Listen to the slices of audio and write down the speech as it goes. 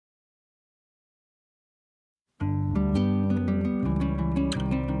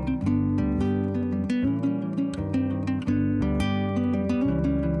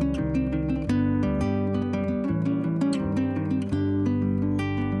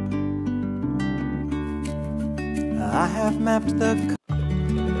I have mapped the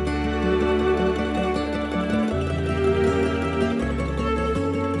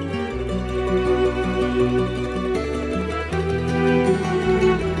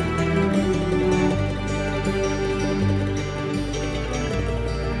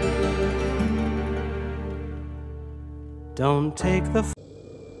Don't take the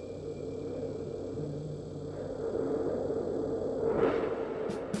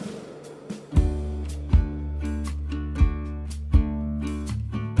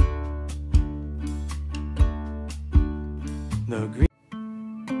green.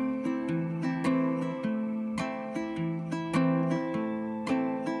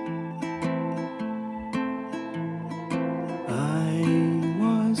 I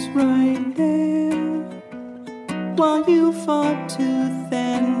was right there while you fought tooth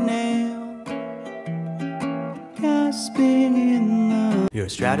and nail, gasping in the your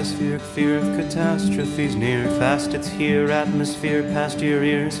stratospheric fear of catastrophes near. Fast it's here, atmosphere past your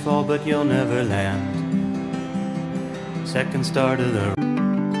ears fall, but you'll never land. Second star to the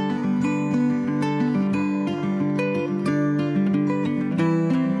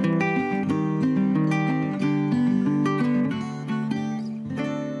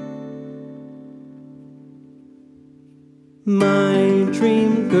my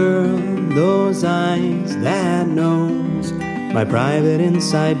dream girl, those eyes, that nose, my private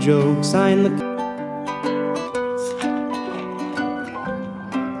inside joke, sign the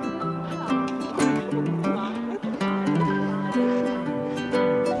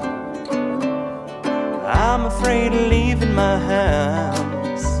I'm afraid of leaving my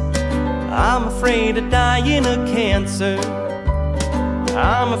house. I'm afraid of dying of cancer.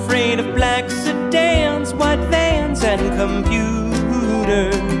 I'm afraid of black sedans, white vans, and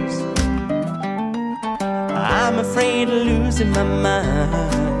computers. I'm afraid of losing my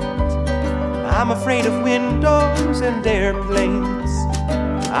mind. I'm afraid of windows and airplanes.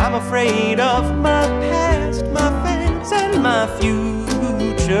 I'm afraid of my past, my fans, and my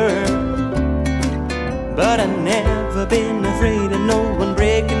future. But I've never been afraid of no one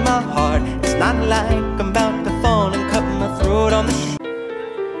breaking my heart. It's not like I'm about to fall and cut my throat on the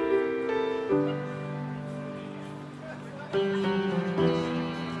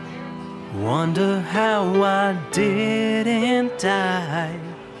Wonder how I didn't die.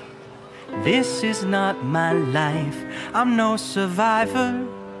 This is not my life. I'm no survivor.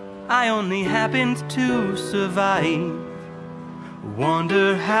 I only happened to survive.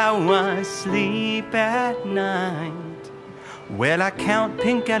 Wonder how I sleep at night. Well, I count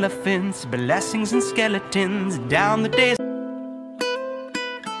pink elephants, blessings and skeletons down the days.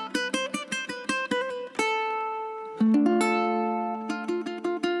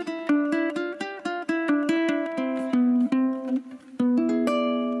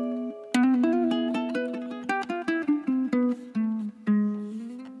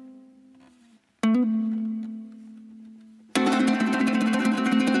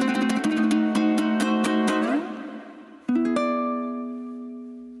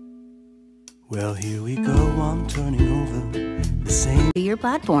 Well, here we go, I'm turning over the same. Your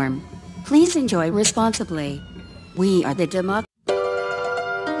platform. Please enjoy responsibly. We are the Democracy.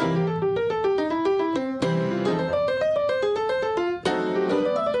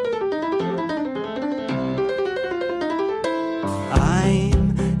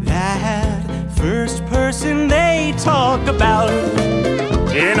 I'm that first person they talk about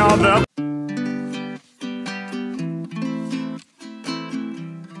in all the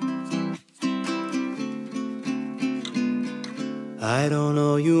I don't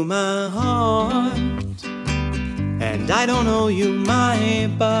owe you my heart, and I don't owe you my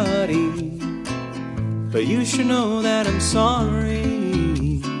body, but you should know that I'm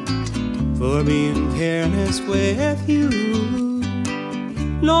sorry for being careless with you.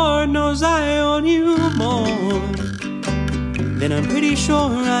 Lord knows I owe you more than I'm pretty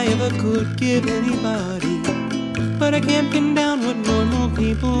sure I ever could give anybody. But I can't pin down what normal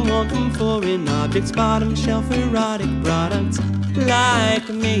people want them for in objects, bottom shelf erotic products like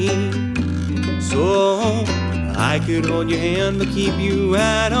me. So I could hold your hand but keep you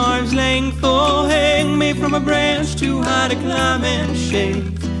at arm's length, or hang me from a branch too high to climb and shake.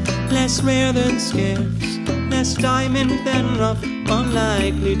 Less rare than scarce, less diamond than rough,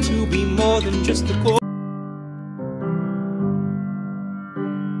 unlikely to be more than just the core.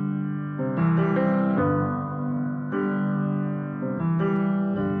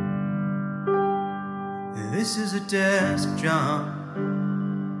 This is a desk job,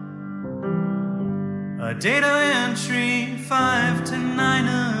 a data entry 5 to 9.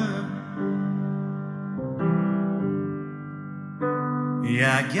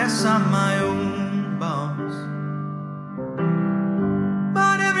 Yeah, I guess I'm my own boss.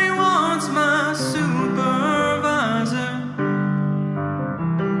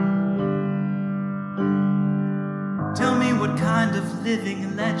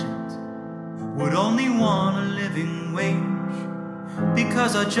 living legend would only want a living wage,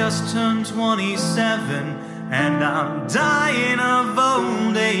 because I just turned 27 and I'm dying of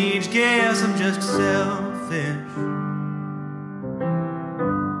old age. Guess I'm just selfish.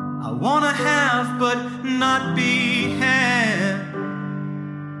 I wanna have but not be had,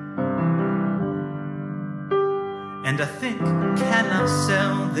 and I think, can I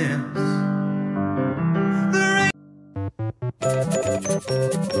sell this?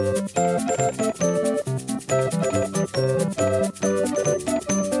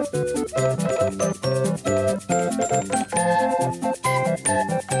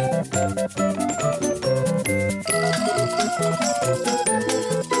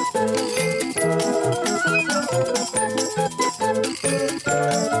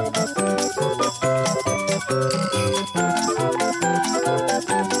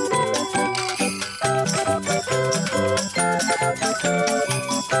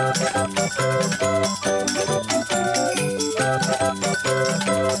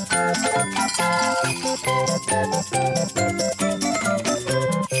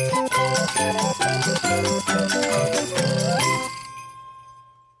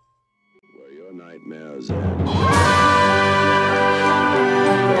 Where your nightmares end.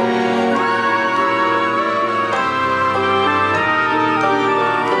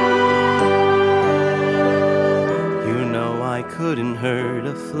 I couldn't hurt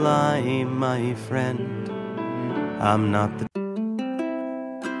a fly, my friend. I'm not the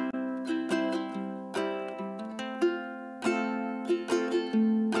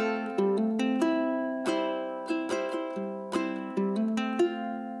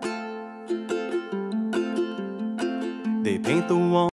They paint the wall